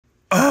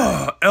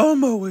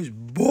Elmo is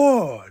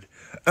bored.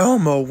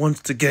 Elmo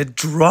wants to get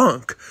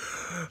drunk.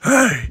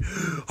 Hey,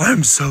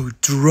 I'm so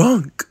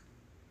drunk.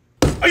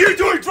 Are you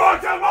doing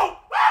drugs, Elmo?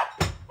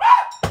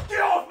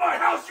 Get off my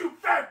house, you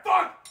fat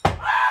fuck!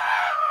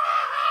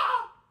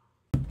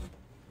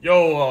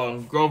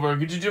 Yo, Grover,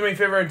 could you do me a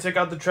favor and take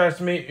out the trash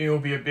to me? It will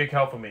be a big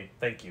help for me.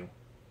 Thank you.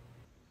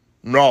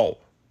 No.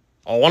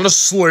 I want to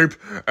sleep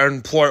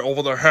and play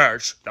over the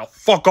hedge. Now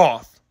fuck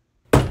off.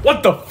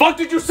 What the fuck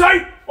did you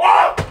say?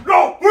 Oh,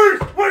 no, please!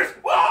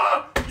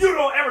 You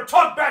don't ever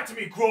talk back to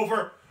me,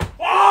 Grover!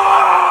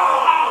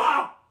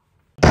 Elmo,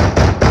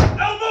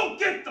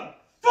 get the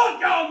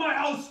fuck out of my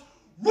house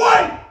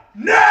right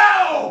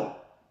now!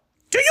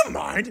 Do you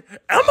mind?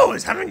 Elmo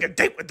is having a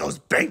date with those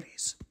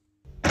babies.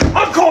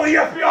 I'm calling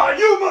the FBI,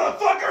 you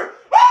motherfucker!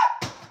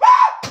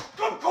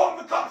 Come call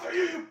the cops, are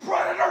you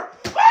predator!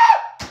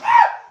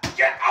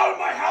 Get out of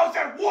my house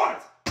at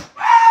once!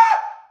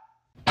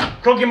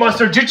 Cookie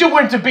Monster, did you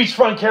win to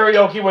beachfront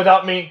karaoke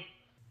without me?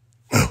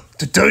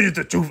 To tell you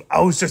the truth,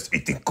 I was just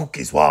eating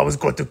cookies while I was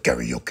going to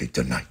karaoke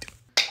tonight.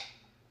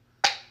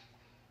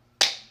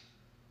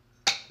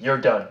 You're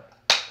done.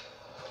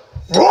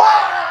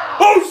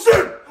 Oh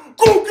shit!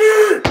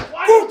 Cookie!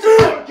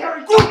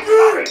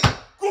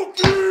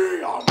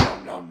 Cookie! Nom,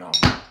 nom, nom.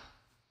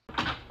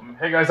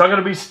 Hey guys, I'm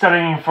gonna be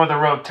studying for the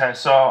road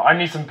test, so I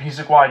need some peace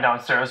and quiet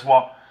downstairs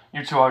while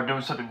you two are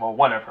doing something, well,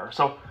 whatever.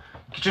 So,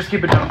 just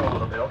keep it down for a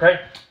little bit,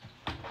 okay?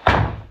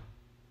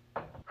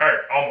 Hey,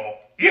 Elmo.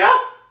 Yeah?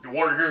 You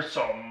want to hear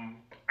some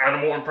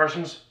animal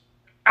impressions?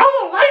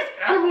 Elmo likes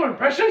animal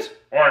impressions?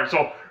 Alright,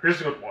 so here's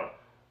a good one.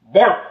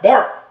 Bark,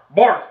 bark,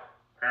 bark,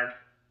 and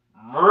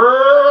murr.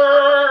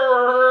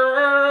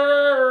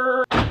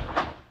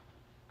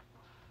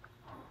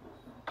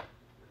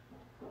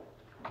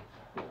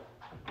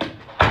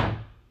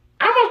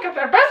 Elmo's got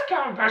their best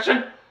cow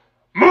impression.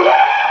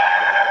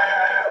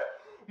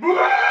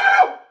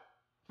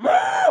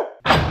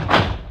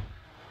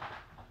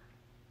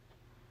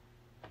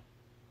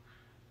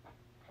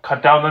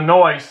 Cut down the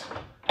noise.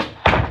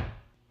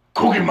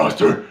 Cookie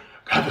Monster,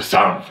 got the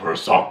sound for a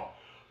song.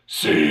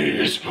 C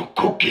is for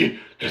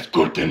cookie, that's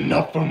good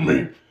enough for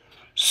me.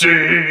 C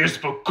is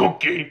for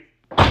cookie.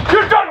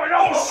 You're done with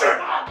Elmo! Oh shit!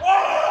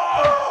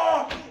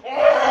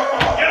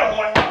 Get him,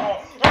 boy!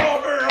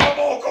 Help me,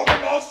 Elmo, Cookie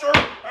Monster!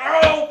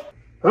 Help!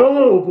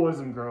 Hello, boys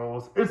and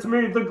girls. It's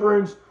me, the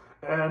Grinch,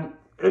 and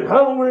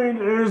Halloween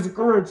is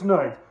Grinch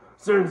Night,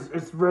 since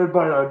it's read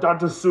by a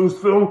Dr. Seuss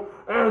film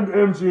and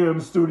MGM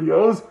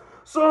Studios.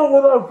 So,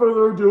 without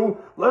further ado,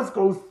 let's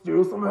go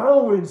steal some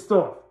Halloween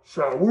stuff,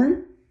 shall we?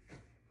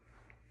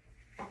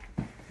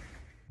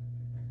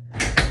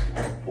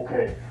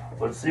 Okay,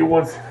 let's see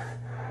what's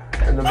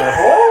in the bag.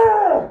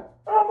 Oh!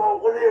 Elmo,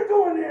 what are you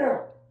doing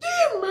here? Do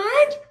you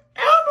mind?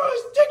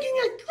 Elmo's taking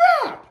a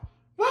crap.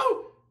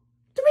 Well,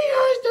 to be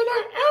honest or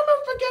not, Elmo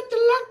forgot to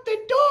lock the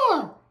door.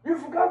 You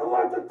forgot to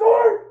lock the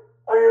door?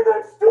 Are you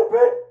that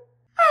stupid?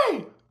 Hey,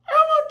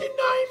 Elmo did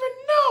not even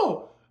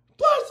know.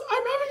 Plus,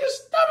 I'm having a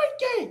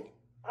stomachache.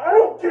 I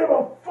don't give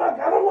a fuck.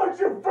 I don't want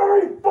your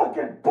furry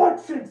fucking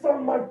butt cheeks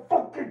on my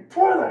fucking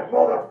toilet,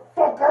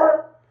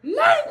 motherfucker.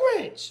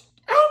 Language.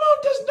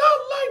 Elmo does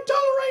not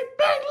tolerate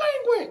bad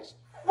language.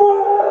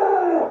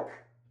 Fuck!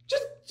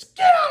 Just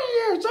get out of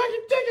here so I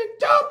can take a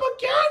dump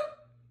again.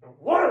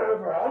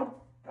 Whatever.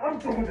 I'm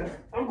doing this.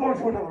 I'm going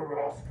to another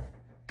house.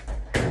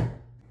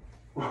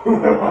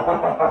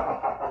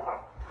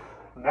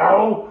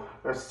 Now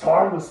it's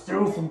time to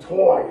steal some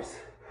toys.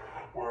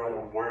 Where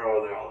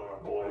are the other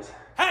boys?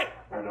 Hey,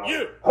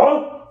 you!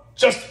 Huh?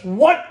 Just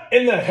what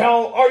in the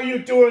hell are you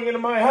doing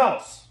in my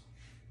house?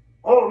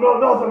 Oh, no,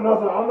 nothing.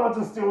 I'm not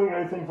just stealing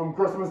anything from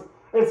Christmas.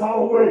 It's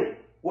Halloween.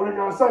 What are you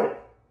gonna say?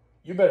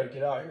 You better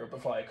get out of here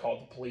before I call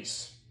the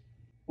police.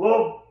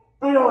 Well,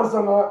 be honest,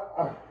 I'm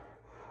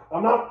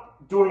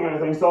not doing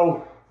anything,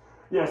 so,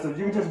 yeah, so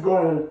you can just go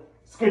ahead and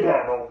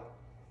skedaddle.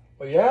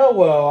 Well, yeah,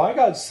 I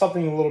got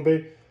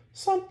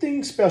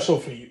something special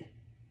for you.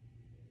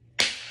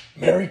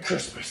 Merry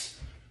Christmas.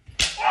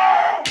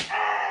 Ow!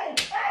 Stop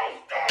it!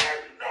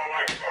 No,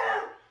 my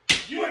fur!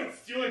 You ain't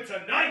stealing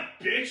tonight,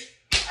 bitch!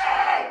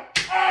 Ow!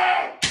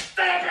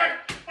 Stop it!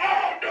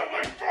 Oh, no,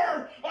 my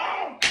fur!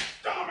 Oh,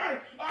 stop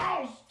it!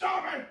 Oh,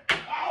 stop it!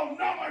 Oh,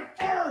 no, my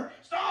fur!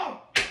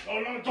 Stop!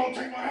 No, don't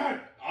take my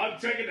head! I'm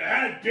taking the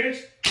head,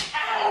 bitch!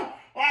 Ow!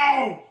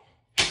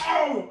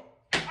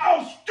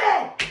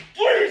 Stop!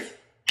 Please!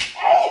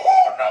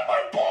 Oh, not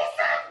my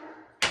bullshit!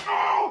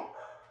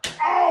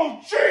 Oh,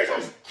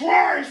 Jesus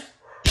Christ!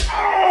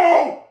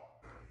 Ow!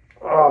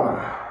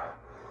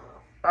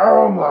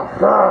 Oh my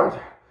God.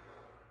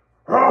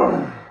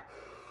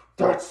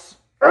 That's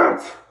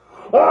it.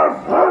 I've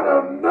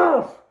had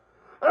enough.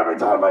 Every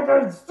time I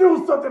can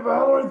do something for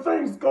Halloween,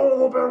 things go a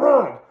little bit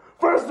wrong.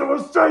 First it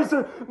was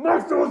Jason,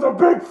 next it was a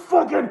big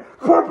fucking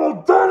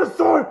purple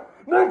dinosaur,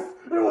 next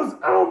it was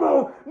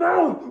Elmo,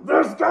 now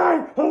this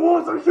guy who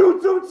wants a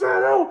YouTube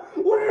channel.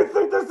 What do you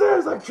think this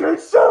is, a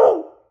kid's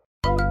show?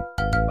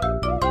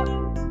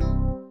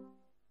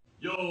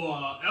 Yo,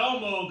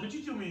 Elmo, could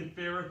you do me a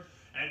favor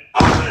and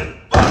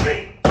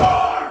Fucking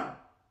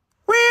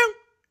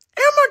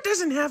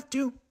doesn't have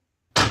to.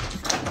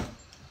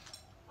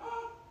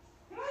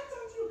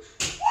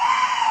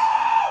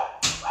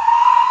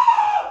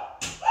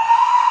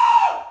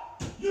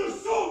 You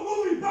so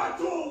moving back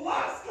to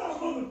Alaska,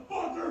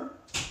 motherfucker!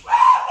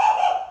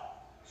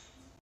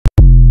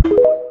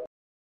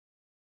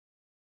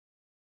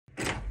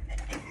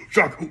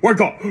 Jack,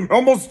 wake up!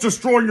 Elmo's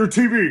destroying your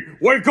TV!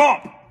 Wake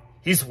up!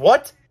 He's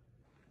what?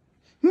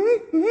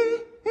 Whoops!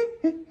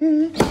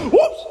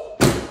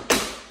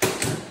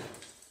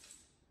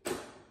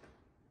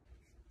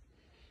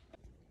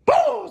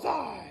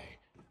 Bullseye!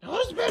 Now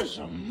let's bet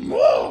some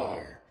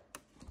more!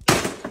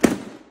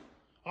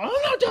 I'm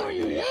not telling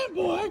you yet,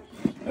 boy.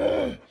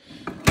 You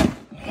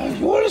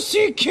wanna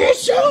see kid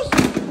shows?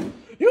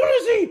 You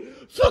wanna see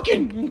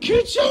fucking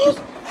kid shows?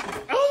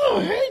 Elmo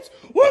hates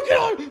working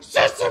on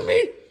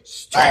Sesame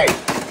Street!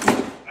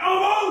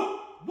 Elmo!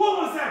 What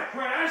was that,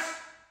 Crash?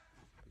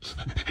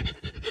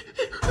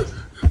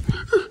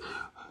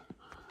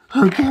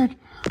 I'm good.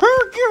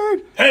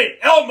 Hey,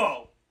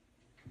 Elmo!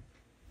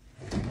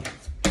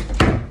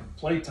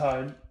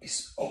 Playtime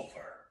is over.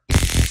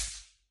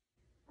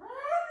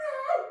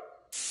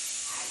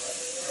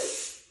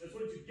 That's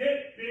what you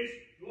get, bitch.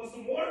 You want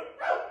some more?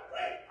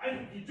 I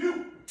think you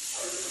do.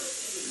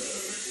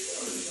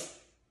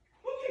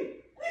 Okay,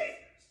 please,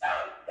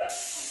 stop.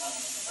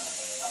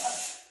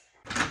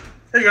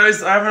 Hey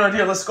guys, I have an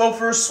idea. Let's go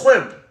for a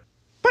swim.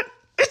 But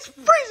it's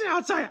freezing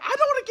outside. I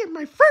don't want to get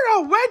my fur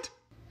all wet.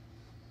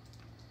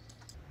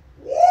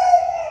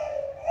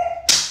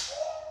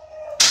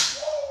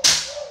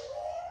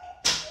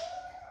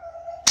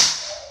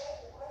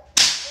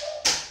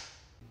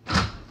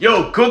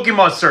 Yo, Cookie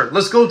Monster,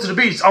 let's go to the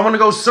beach. I want to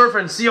go surf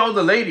and see all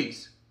the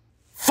ladies.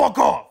 Fuck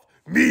off!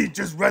 Me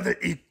just rather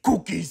eat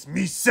cookies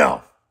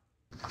myself.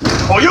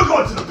 Oh, you're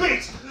going to the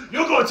beach!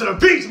 You're going to the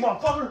beach,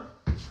 motherfucker!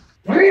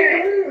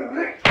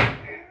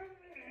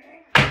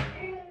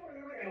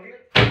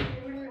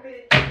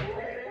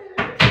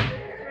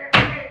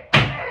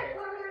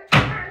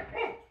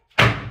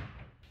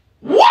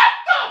 What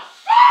the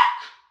fuck?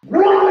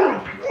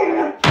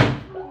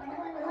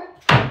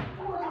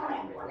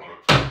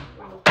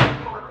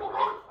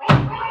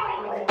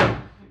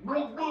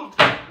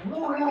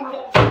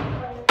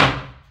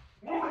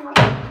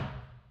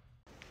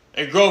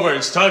 Hey Grover,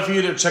 it's time for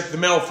you to check the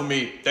mail for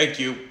me. Thank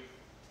you.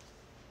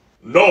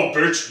 No,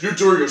 bitch. You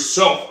do it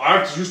yourself. I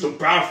have to use the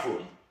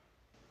bathroom.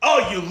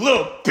 Oh, you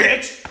little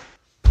bitch!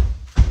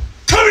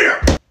 Come here!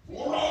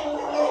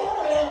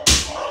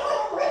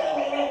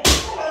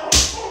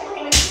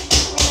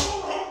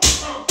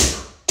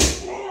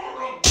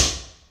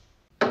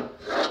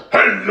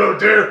 Hello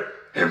there!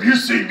 Have you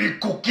seen me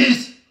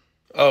cookies?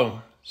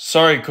 Oh,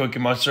 sorry, Cookie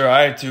Monster.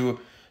 I had to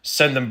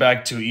send them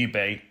back to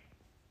eBay.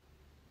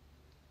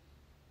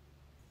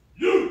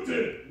 You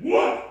did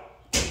what?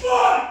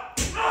 What?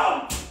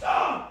 Ow!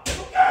 Stop!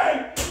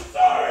 Okay! I'm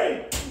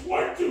sorry!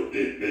 Want to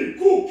eat me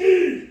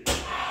cookies?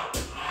 Ow!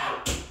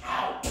 Ow!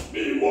 Ow!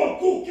 Me want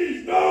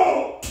cookies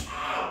now!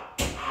 Ow!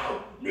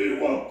 Ow! Me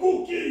want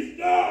cookies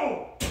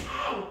now!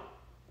 Ow!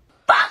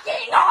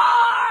 Fucking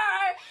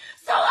whore!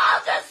 So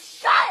I'll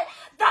just shut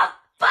the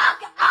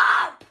fuck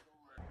up!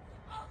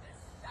 I'll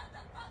just shut the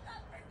fuck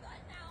up for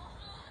good now,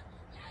 huh?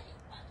 Yeah, you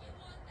fucking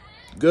want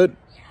that? Good.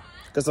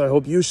 Guess I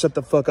hope you shut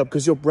the fuck up,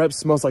 because your breath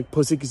smells like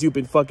pussy, because you've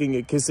been fucking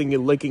and kissing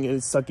and licking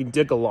and sucking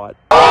dick a lot.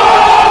 Elmo,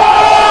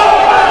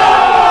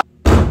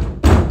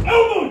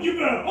 you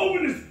better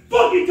open this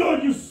fucking door,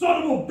 you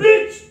son of a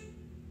bitch!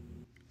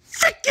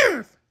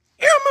 Victor!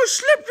 Elmo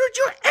slept with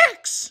your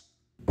ex!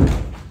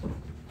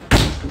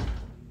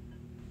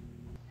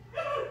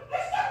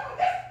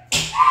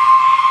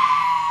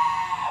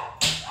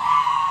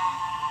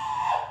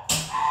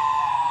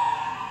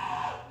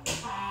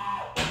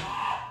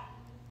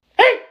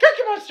 Hey,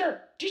 Cookie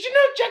Monster! Did you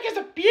know Jack is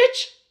a bitch?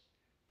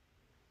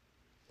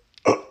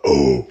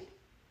 Uh-oh.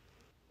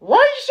 Why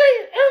you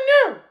say oh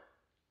no?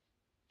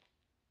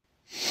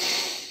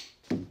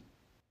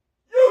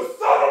 You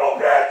son of a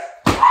bitch!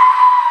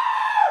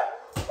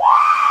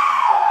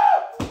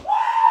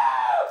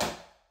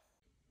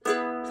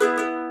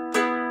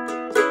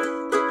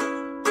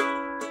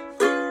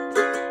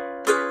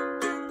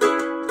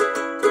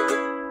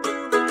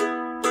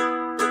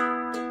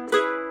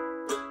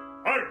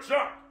 Hey,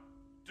 Jack!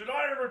 Did I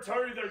ever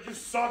tell you that you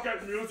suck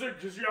at music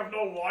because you have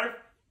no life?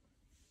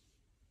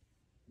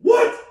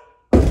 What?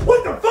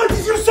 What the fuck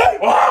did you say?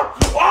 Oh!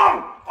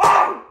 Oh!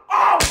 Oh!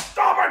 Oh!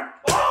 Stop it!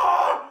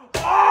 Oh! Oh!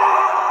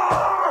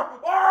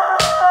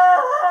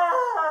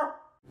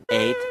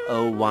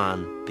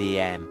 8:01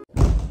 p.m.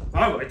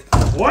 Alright,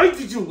 why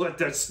did you let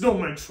that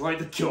snowman try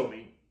to kill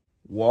me?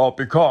 Well,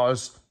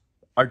 because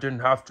I didn't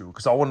have to,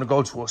 because I wanted to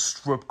go to a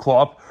strip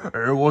club,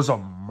 and it was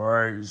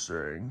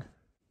amazing.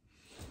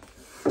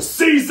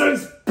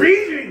 Season's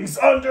beatings,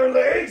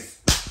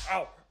 underlings!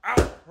 Ow!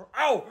 Ow!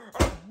 Ow!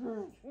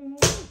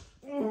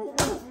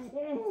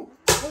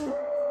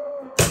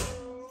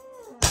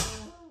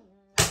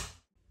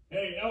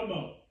 Hey,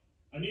 Elmo.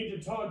 I need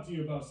to talk to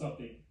you about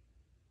something.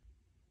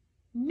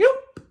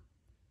 Nope.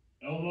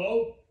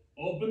 Elmo,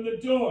 open Open the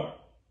door.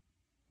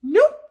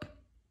 Nope.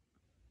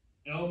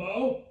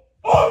 Elmo,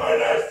 open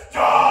this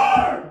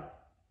door!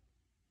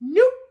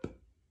 Nope.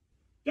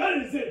 That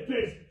is it,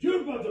 bitch.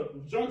 You're about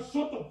to... Jack,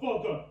 shut the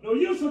fuck up. No,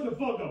 you shut the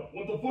fuck up.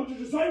 What the fuck did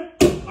you say?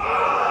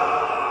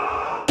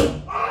 Ah!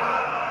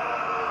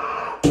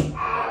 Ah!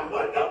 Ah!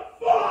 What the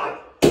fuck?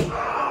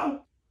 Ah!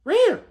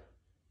 Ram.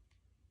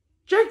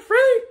 Jack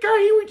Freddy got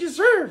you what he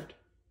deserved.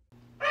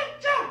 Hey,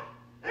 Jack,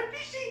 have you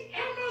seen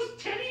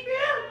Elmo's teddy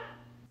bear?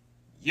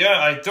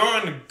 Yeah, I threw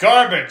it in the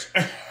garbage.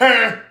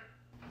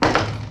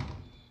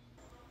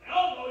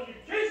 Elmo, you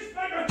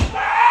disrespecter!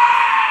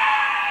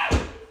 Ah!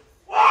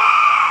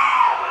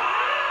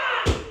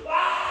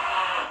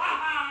 Ah!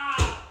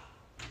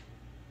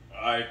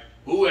 Alright,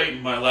 who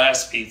ate my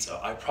last pizza?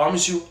 I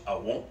promise you, I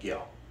won't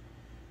yell.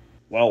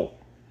 Well,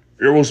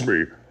 it was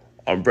me.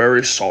 I'm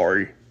very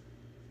sorry.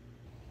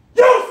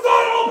 You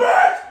son of a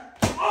bitch!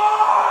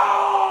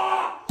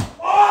 Ah!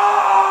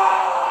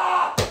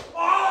 Ah!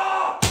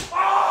 Ah!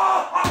 Ah!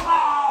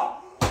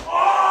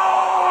 Ah!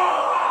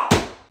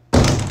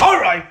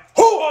 Alright,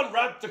 who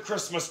unwrapped the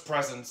Christmas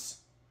presents?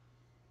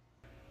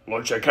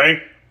 Lunch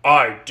cake?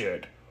 I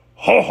did.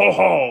 Ho ho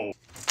ho!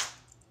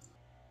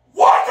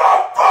 What the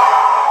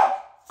fuck?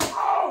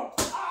 Oh!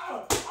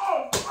 Oh!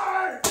 Oh!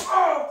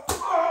 Oh!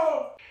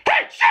 Oh!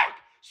 Hey, Jack,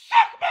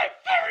 suck my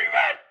fairy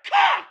red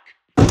cock!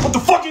 What the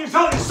fuck are you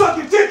telling me? Suck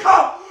your dick,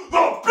 huh?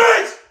 Little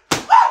bitch!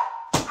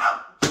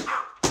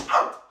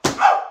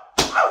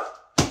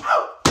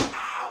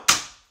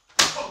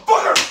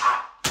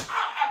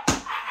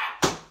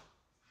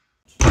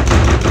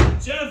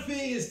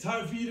 Jeffy, it's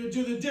time for you to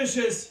do the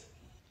dishes.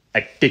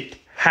 I did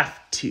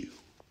have to.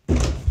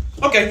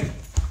 Okay.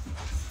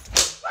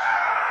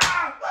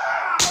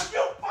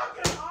 You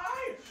fucking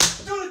high?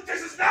 Do the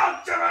dishes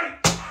now, Jimmy!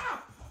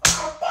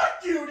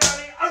 Fuck you,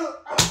 Daddy! Are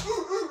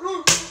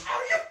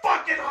you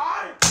fucking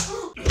high?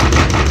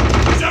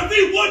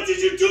 Jeffy, what did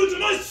you do to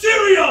my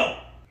cereal?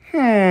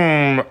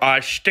 I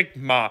stick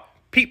my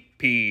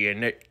pee-pee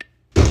in it.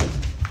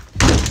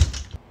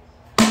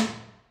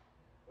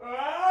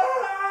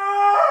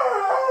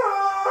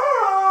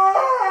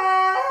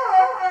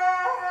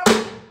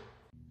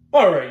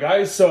 Alright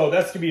guys, so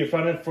that's gonna be your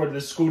fun for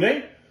this school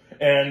day.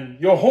 And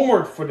your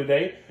homework for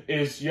today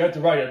is you have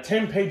to write a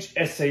 10-page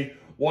essay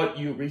what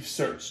you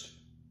researched.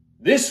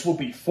 This will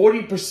be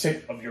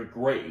 40% of your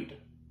grade.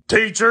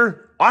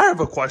 Teacher, I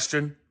have a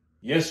question.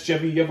 Yes,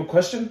 Jeffy, you have a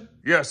question?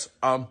 Yes,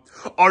 are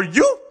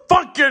you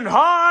fucking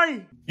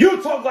high?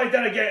 You talk like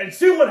that again and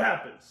see what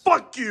happens.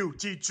 Fuck you,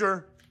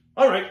 teacher.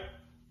 Alright.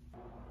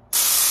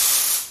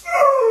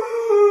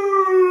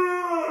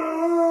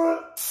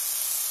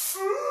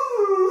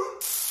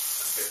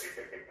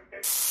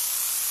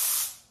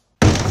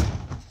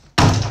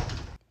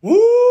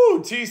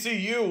 Woo,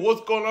 TCU, what's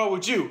going on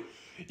with you?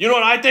 You know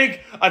what I think?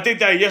 I think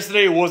that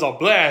yesterday was a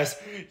blast.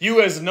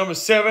 You as number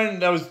 7,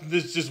 that was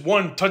just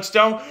one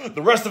touchdown.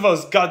 The rest of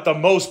us got the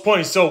most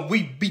points, so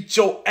we beat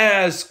your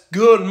ass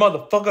good,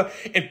 motherfucker.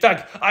 In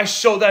fact, I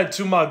showed that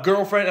to my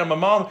girlfriend and my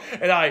mom,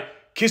 and I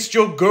kissed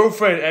your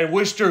girlfriend and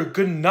wished her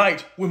good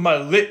night with my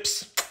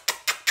lips.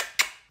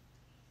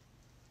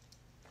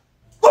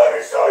 Let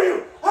me show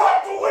you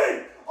how to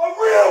win a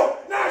real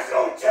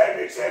national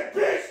championship,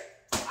 bitch!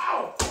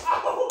 Ow!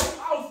 Ow!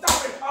 Ow!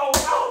 Stop it! Ow!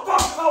 Ow!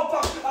 Fuck! Ow!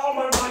 Fuck! Ow!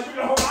 My mind! You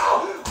know!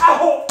 Ow!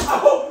 Ow!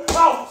 Ow!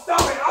 Ow!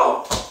 Stop it! Ow!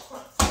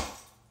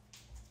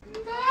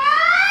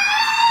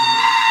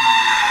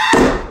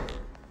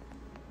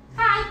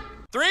 Hi.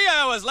 3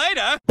 hours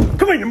later.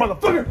 Come on, you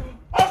motherfucker!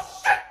 Oh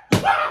shit!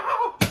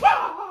 Ow!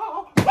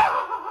 Ow! Ow!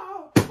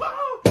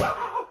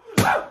 Ow!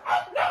 No!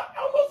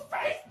 Elmo's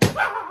face!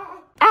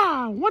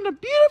 Ah, what a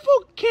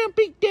beautiful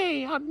camping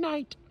day at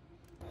night.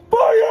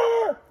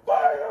 Fire!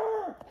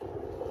 Fire!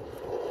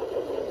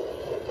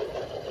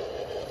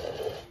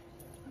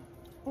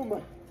 Oh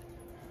my!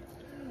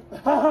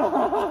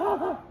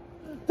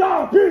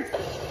 Stop, bitch!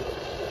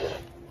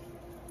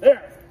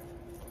 There.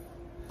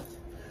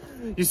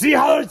 You see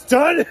how it's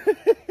done?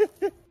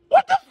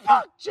 What the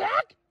fuck,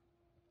 Jack?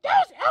 That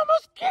was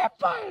Elmo's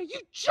campfire,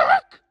 you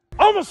jerk!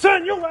 I'm gonna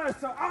send your ass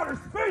to outer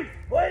space,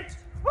 bitch!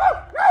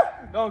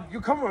 No, you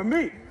come with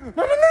me.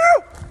 No, no, no,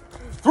 no!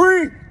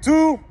 3,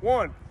 2,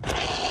 1.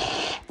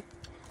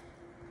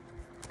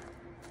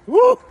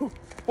 Woo!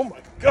 Oh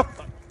my god!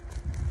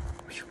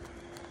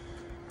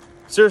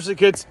 Seriously,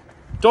 kids,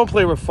 don't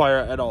play with fire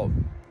at all.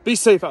 Be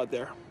safe out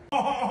there.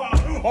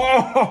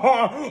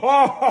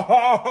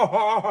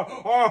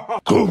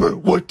 Cooper,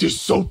 what is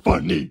so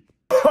funny?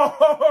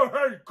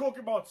 Hey,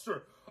 Cookie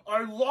Monster!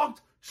 I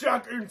locked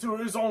Jack into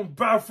his own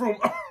bathroom.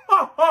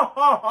 Robert,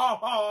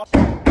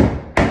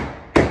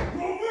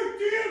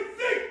 do you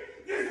think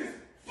this is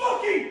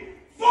fucking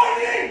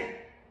funny?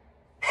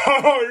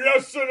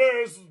 Yes, it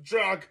is,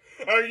 Jack.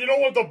 And you know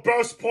what the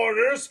best part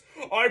is?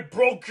 I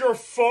broke your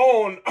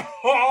phone.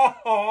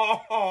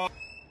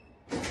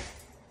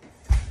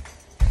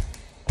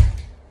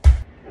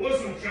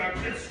 Listen, Jack,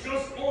 it's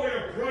just only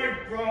a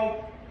prank,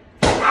 bro.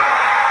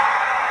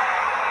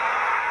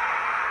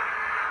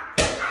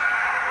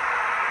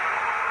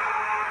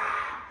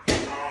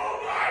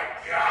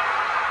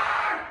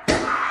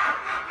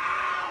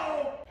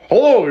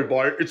 Hello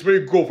everybody, it's me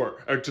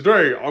Grover, and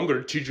today I'm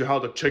gonna teach you how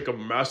to take a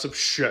massive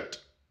shit.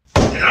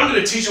 And I'm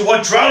gonna teach you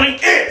what drowning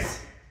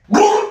is!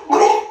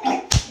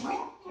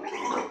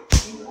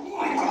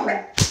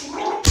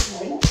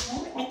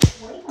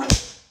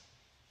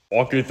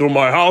 Walking through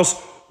my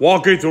house,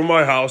 walking through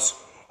my house.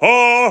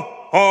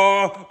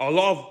 I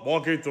love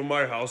walking through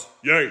my house,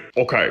 yay.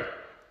 Okay,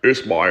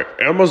 it's my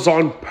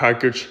Amazon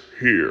package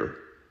here.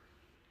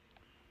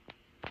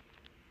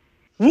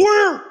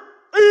 Where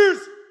is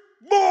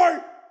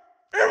my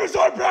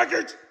Amazon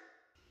package?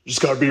 It's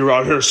gotta be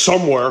around here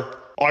somewhere.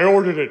 I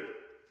ordered it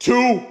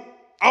 2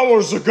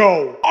 hours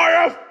ago. I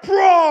have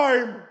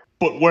Prime!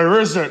 But where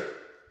is it?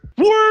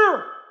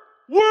 Where?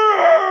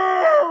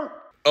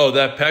 Oh,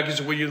 that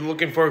package what you're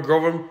looking for,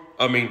 Grover?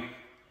 I mean,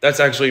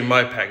 that's actually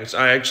my package.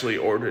 I actually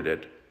ordered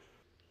it.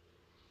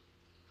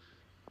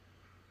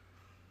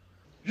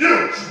 You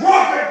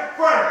drunken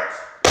faggot!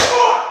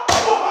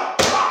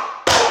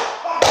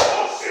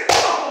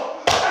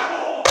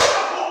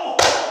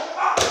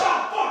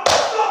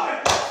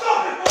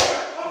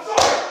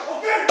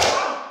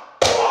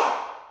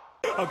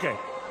 Okay,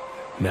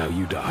 now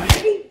you die.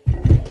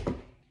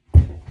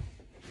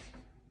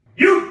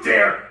 You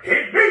dare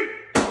hit me?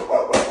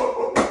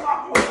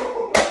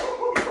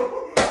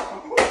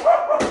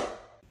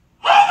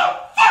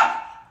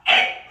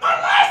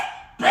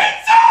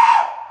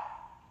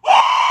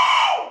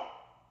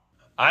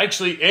 I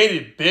actually ate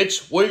it,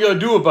 bitch. What are you gonna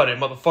do about it,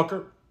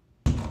 motherfucker?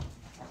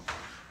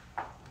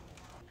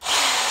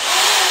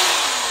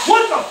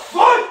 What the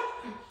fuck?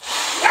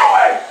 You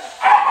ate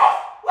Emma's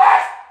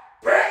last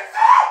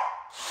pizza?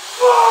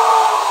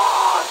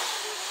 Fuck!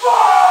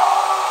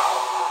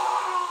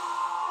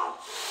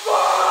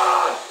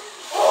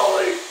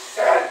 Holy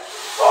shit!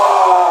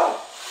 Fuck!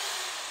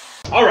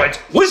 Alright,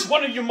 which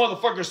one of you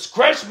motherfuckers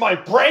scratched my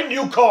brand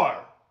new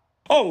car?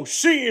 Oh,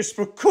 see, it's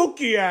for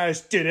Cookie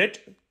Ass did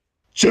it.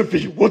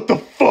 Jeffy, what the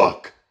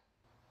fuck?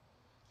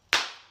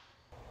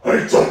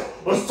 Hey,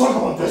 Jeff, let's talk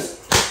about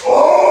this.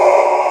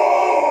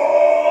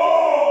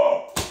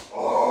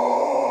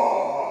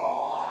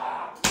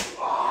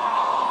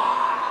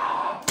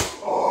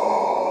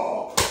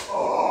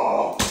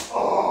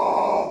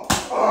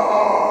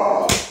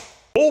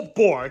 Oh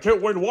boy, I can't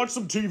wait to watch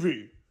some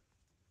TV.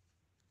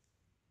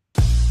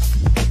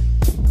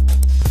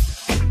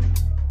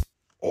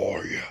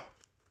 Oh yeah.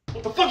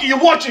 What the fuck are you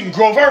watching,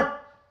 Grover?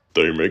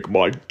 They make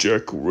my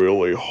dick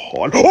really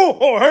hot.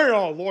 Oh, hey,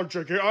 Lord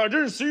Jackie, I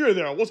didn't see you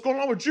there. What's going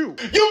on with you?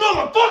 You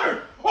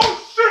motherfucker! Oh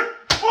shit!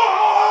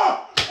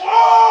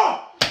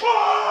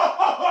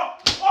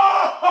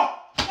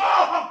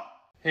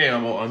 Hey,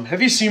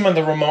 have you seen him on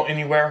the remote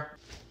anywhere?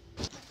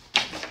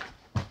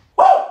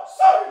 Oh,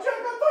 sorry, Jack, I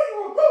thought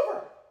you were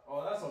Grover.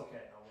 Oh, that's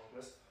okay. I want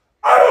this.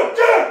 I don't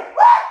care!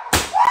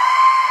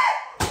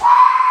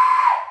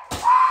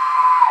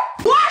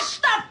 Wash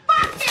the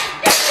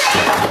fucking dishes!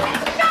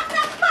 Shut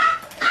the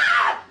fuck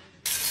up!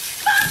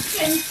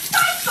 Fucking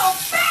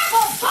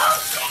psychobabble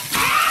bullshit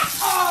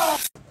asshole!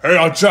 Hey,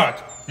 Jack,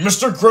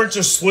 Mr. Grinch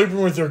is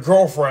sleeping with your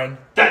girlfriend.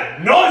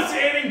 That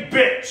nauseating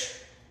bitch!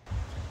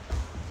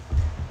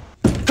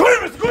 Come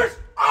here, Mr. Grinch!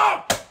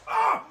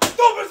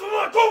 Don't mess with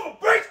my Grover,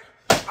 bitch!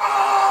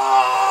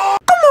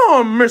 Come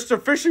on,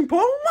 Mr. Fishing Pole,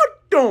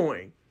 what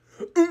doing?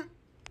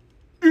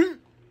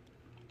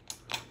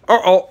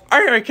 Uh-oh,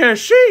 I can't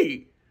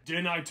see.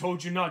 Didn't I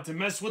told you not to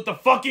mess with the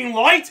fucking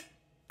light?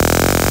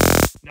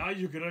 Now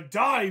you're gonna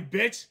die,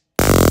 bitch.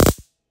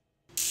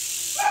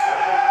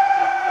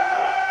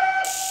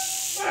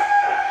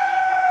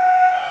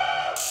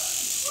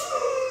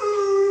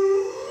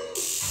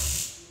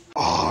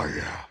 Oh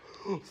yeah,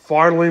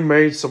 finally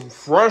made some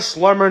fresh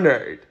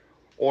lemonade.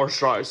 Or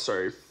should I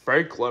say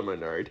fake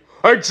lemonade?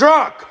 Hey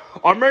Jack,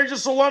 I made you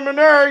some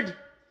lemonade.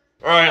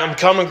 Alright, I'm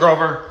coming,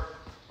 Grover.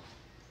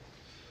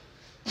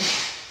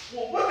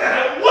 Well, what the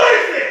hell? What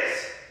is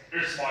this?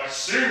 It's my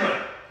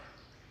semen.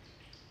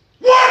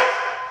 What?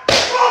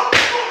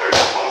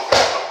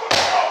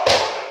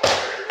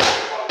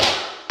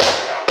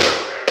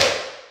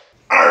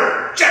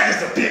 Arr, Jack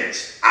is a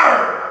bitch.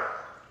 Arr.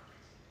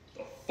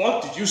 The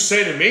fuck did you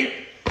say to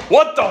me?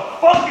 What the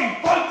fucking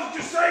fuck did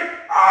you say?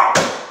 Ow!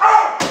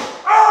 Ow!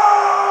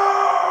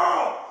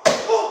 Ow!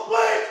 Oh,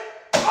 wait!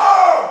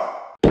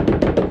 Ow!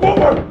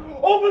 Grover,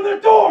 open the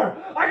door!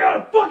 I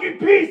gotta fucking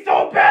pee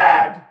so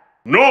bad!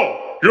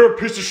 No, you're a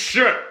piece of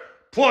shit.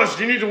 Plus,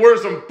 you need to wear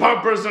some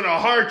pampers and a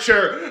high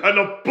chair and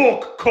a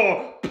book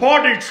called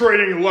Potty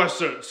Training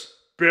Lessons,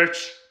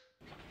 bitch.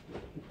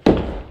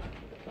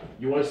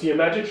 You want to see a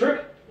magic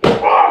trick?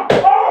 Oh,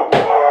 fucking hell,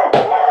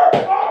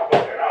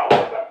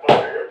 what the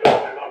fuck are you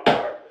doing up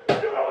there?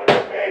 You're gonna let me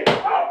pee?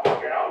 Oh,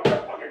 fucking hell, you're a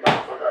fucking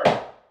cocksucker!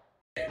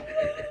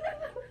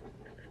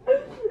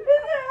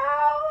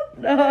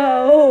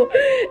 No,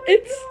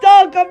 it's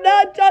stuck. I'm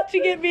not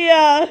touching it,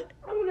 Mia.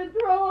 I'm gonna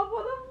throw up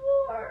on the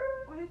floor.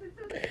 Why is it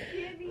so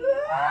skinny?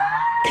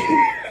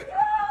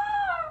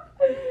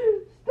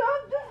 Stop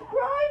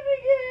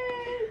describing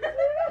it.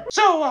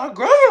 So,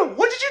 Grover,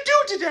 what did you do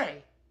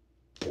today?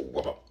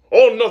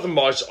 Oh, nothing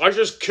much. I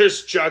just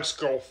kissed Jack's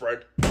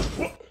girlfriend.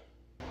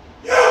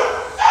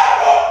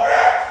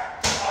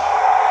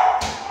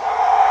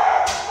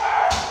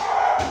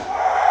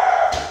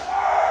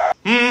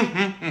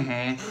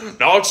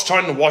 Now it's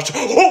time to watch.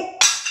 Oh!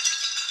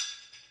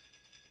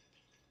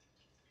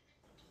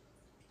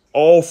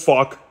 Oh,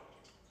 fuck.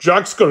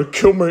 Jack's gonna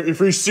kill me if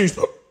he sees.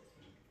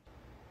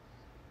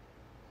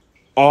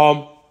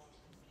 I'm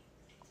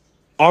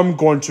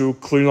going to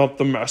clean up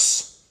the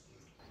mess.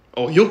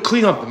 Oh, you'll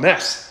clean up the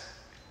mess.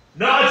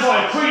 Now it's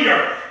time to clean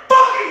your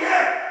fucking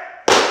head!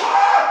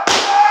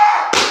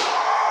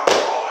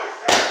 Holy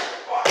shit!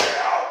 Fucking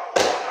hell!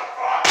 What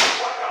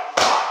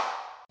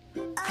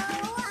the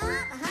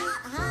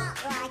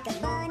fuck? Like a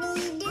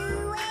bunny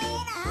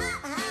doing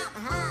hop, hop,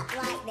 hop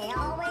like they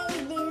always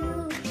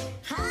do.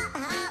 Hop,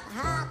 hop,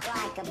 hop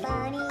like a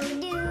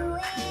bunny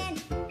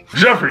doing.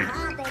 Jeffrey,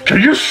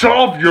 can you shut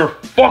off your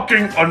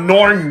fucking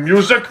annoying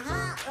music?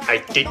 I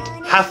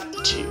didn't have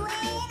to.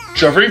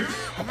 Jeffrey?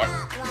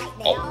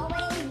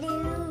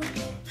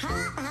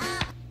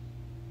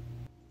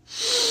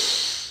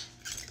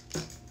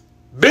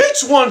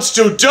 Bitch wants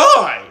to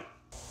die!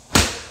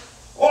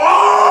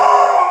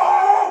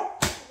 Oh!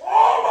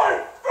 Oh,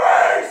 my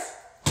face!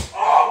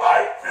 Oh,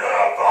 my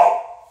beautiful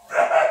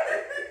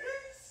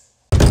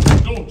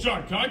face! Yo,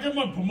 Jack, can I get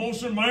my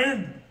promotion,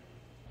 man?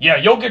 Yeah,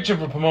 you'll get your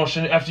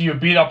promotion after you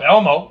beat up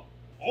Elmo.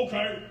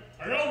 Okay.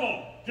 Hey,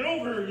 Elmo, get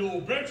over here, you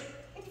little bitch.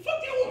 What the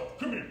fuck do you want?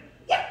 Come here.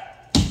 What?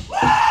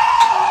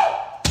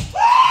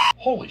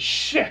 Holy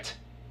shit.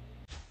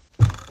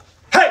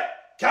 Hey!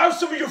 Can I have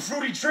some of your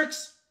fruity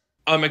tricks?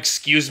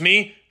 Excuse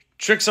me?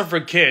 Tricks are for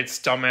kids,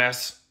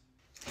 dumbass.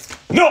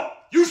 No!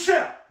 You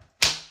shall!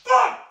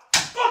 Fuck!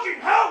 Fucking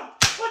hell!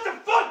 What the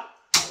fuck?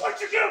 Where'd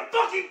you get a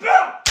fucking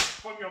bell?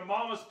 From your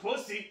mama's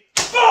pussy.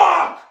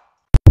 Fuck!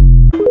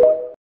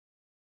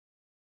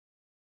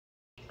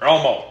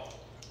 Elmo,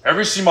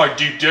 ever see my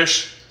deep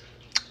dish?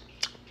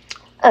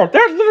 Oh,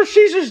 that Little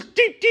Caesar's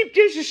deep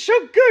dish is so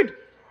good.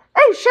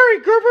 Oh, sorry,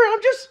 Grover.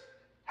 I'm just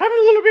having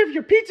a little bit of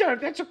your pizza,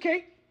 if that's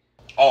okay.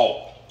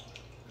 Oh,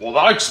 well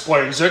that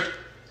explains it.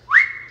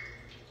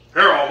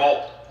 Here,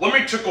 Elmo, let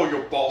me tickle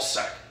your ball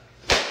sack.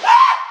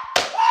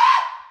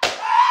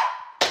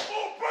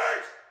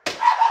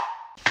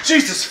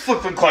 Jesus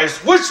flippin'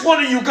 Christ, which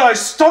one of you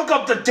guys stunk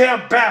up the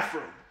damn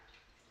bathroom?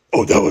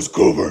 Oh, that was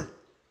Grover.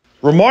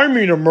 Remind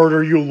me to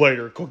murder you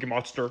later, Cookie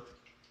Monster.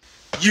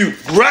 You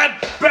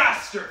rat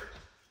bastard!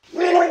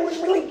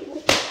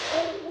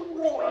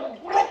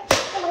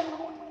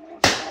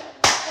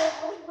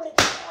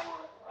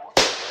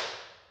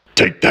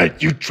 Take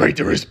that, you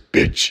traitorous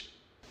bitch.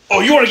 Oh,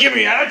 you wanna give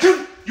me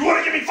attitude? You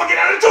wanna give me fucking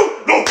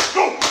attitude? No, no,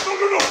 no, no, no.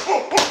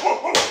 Oh, oh, oh,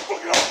 oh,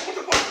 fucking hell. What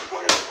the fuck?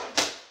 Fucking hell.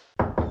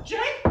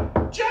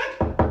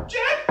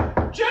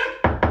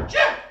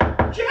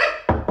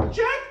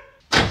 Jack.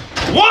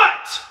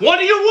 What? What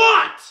do you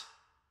want?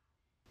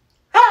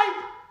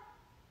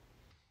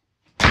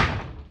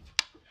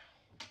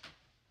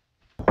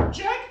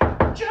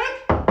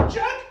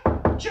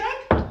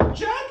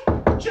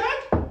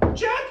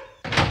 Jack.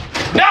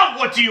 Now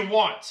what do you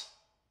want?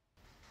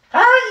 How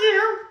are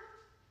you?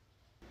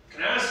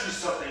 Can I ask you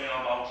something,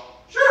 Elmo?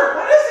 Sure,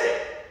 what is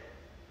it?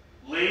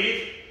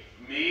 Leave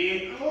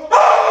me.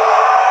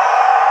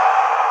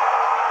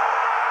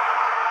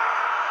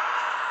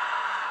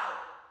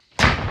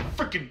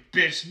 Frickin'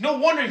 bitch. No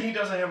wonder he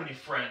doesn't have any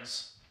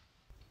friends.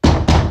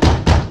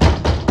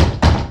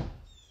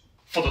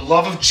 For the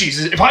love of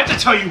Jesus, if I have to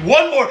tell you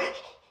one more.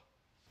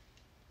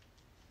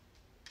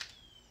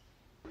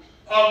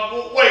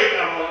 Wait,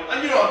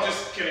 Emily. You know I'm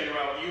just kidding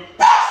around with you.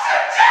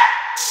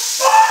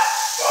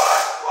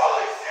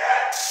 Holy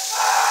shit!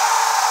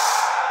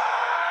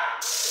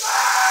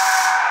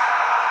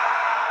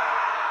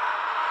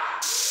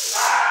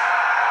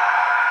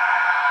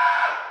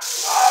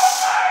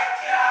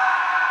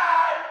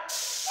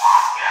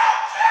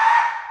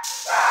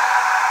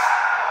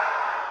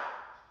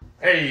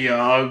 Hey,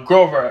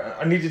 Grover,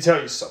 I need to tell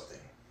you something.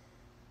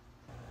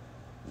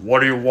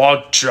 What do you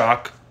want,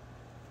 Jack?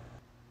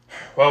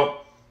 Well,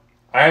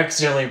 I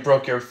accidentally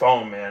broke your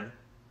phone, man.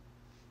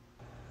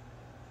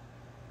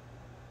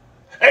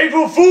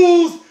 April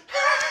Fools!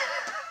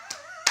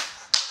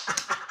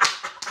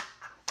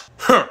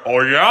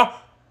 Oh yeah?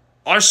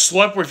 I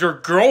slept with your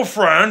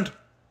girlfriend.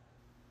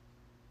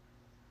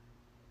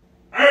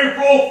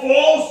 April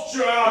Fools,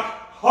 Jack!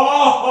 Ha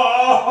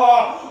ha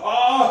ha!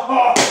 Ha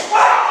ha!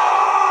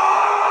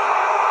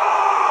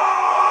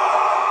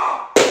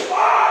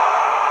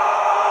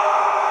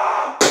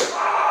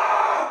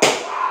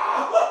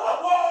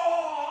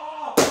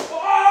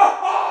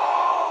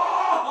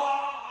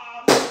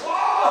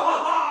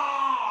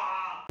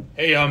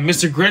 Hey,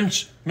 Mr.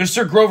 Grinch,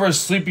 Mr. Grover is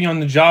sleeping on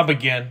the job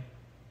again.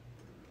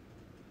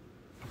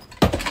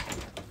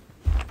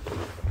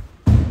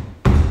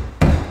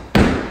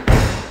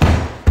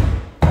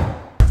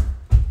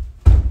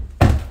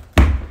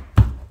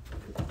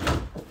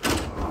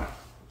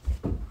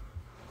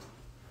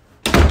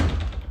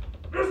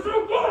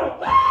 Mr.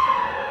 Glover!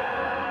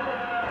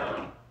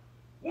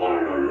 Why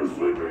are you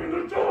sleeping in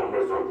the dark,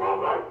 Mr.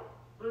 Glover?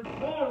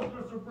 Because,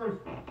 Mr. Bruce,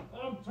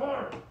 I'm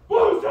tired.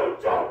 Who's the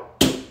job?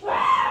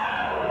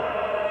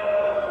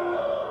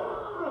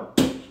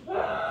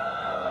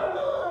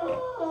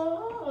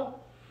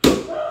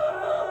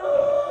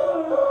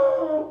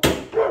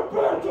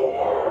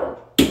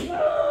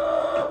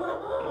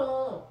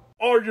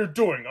 what you're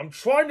doing. I'm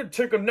trying to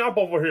take a nap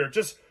over here.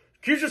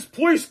 Can you just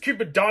please keep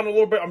it down a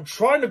little bit? I'm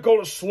trying to go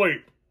to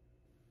sleep.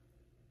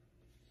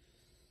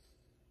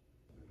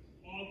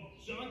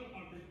 Jack,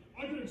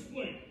 I can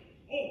explain.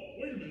 Oh,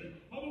 wait a minute.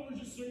 How about we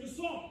just sing a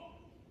song?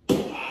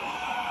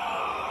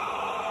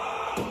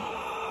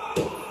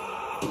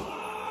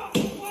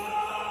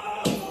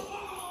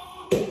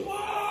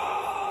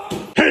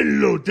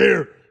 Hello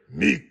there,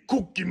 me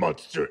Cookie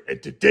Monster,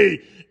 and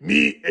today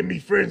me and me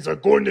friends are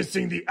going to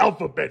sing the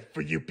alphabet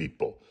for you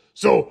people.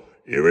 So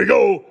here we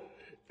go.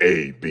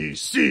 A, B,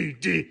 C,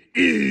 D,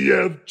 E,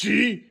 F,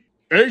 G,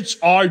 H,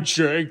 I,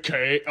 J,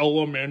 K,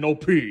 L, M, N, O,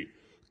 P,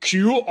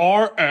 Q,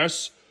 R,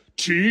 S,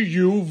 T,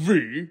 U,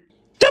 V,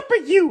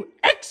 W,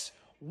 X,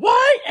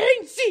 Y,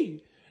 and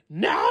Z.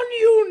 Now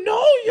you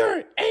know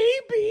your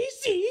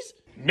ABCs.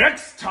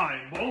 Next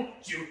time, won't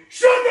you?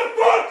 Shut the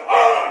fuck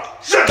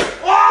up! shit!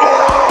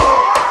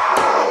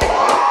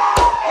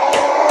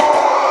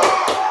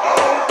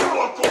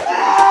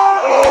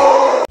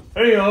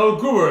 Hey,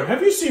 Goober,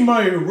 have you seen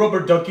my rubber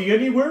ducky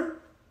anywhere?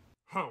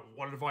 Huh,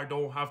 what if I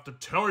don't have to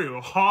tell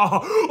you?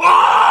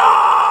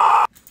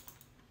 Ha!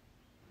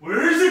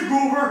 Where is it,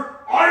 Goober?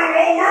 I don't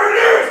know where it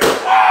is!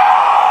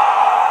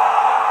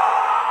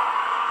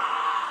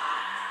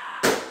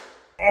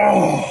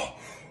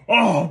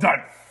 Oh,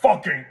 that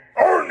fucking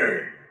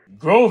Ernie!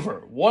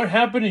 Grover, what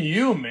happened to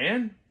you,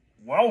 man?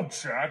 Well,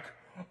 Jack,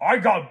 I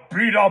got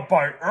beat up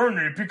by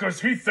Ernie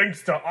because he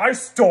thinks that I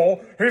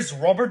stole his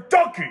rubber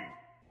ducky.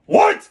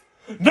 What?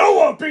 No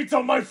one beats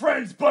up my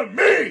friends but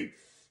me!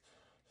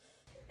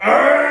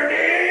 Ernie,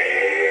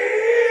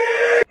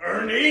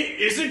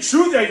 is it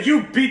true that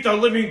you beat the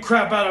living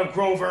crap out of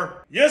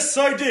Grover? Yes,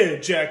 I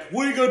did, Jack.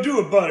 What are you gonna do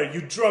about it,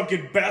 you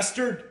drunken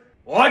bastard?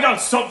 Well, I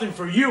got something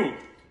for you.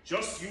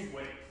 Just you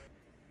wait.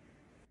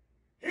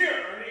 Here,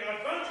 Ernie,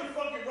 I found your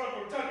fucking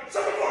rubber ducky.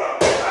 Shut the fuck up!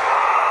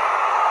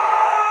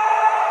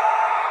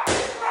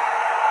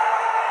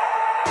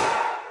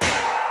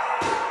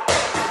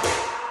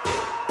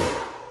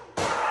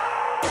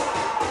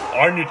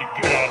 I need to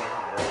get out of here.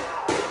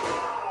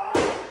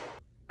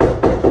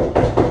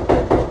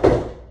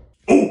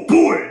 Oh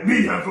boy,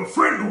 me have a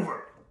friend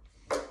over.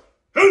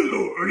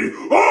 Hello, Ernie.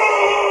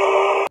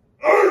 Oh!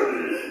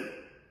 Ernie!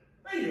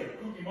 Hey,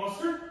 Cookie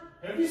Monster,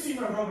 have you seen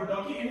my rubber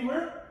ducky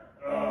anywhere?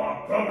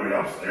 Probably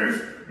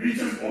upstairs. He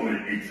just only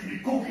eats me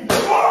cookies.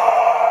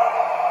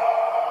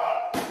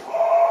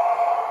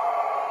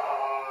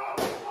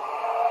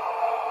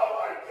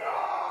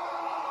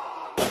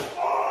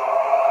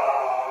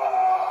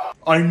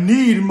 I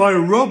need my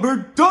rubber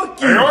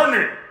ducky! Hey,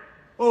 Ernie!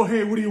 Oh,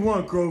 hey, what do you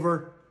want,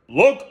 Grover?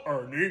 Look,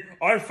 Ernie,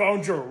 I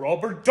found your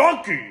rubber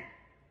ducky.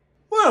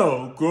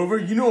 Well, Grover,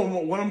 you know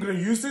what I'm gonna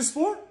use this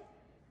for?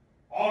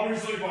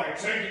 Obviously by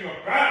taking a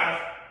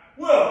bath.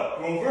 Well,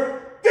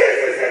 Grover,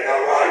 this isn't the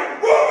right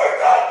rubber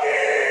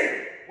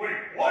ducky! Wait,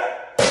 what?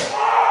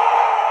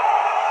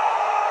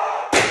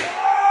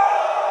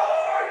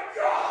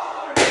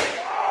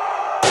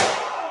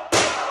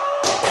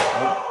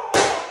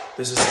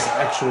 This is his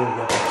actual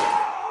rubber ducky.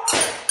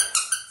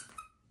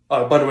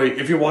 By the way,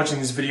 if you're watching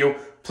this video,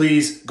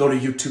 please go to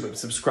YouTube and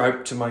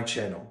subscribe to my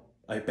channel.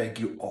 I beg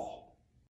you all.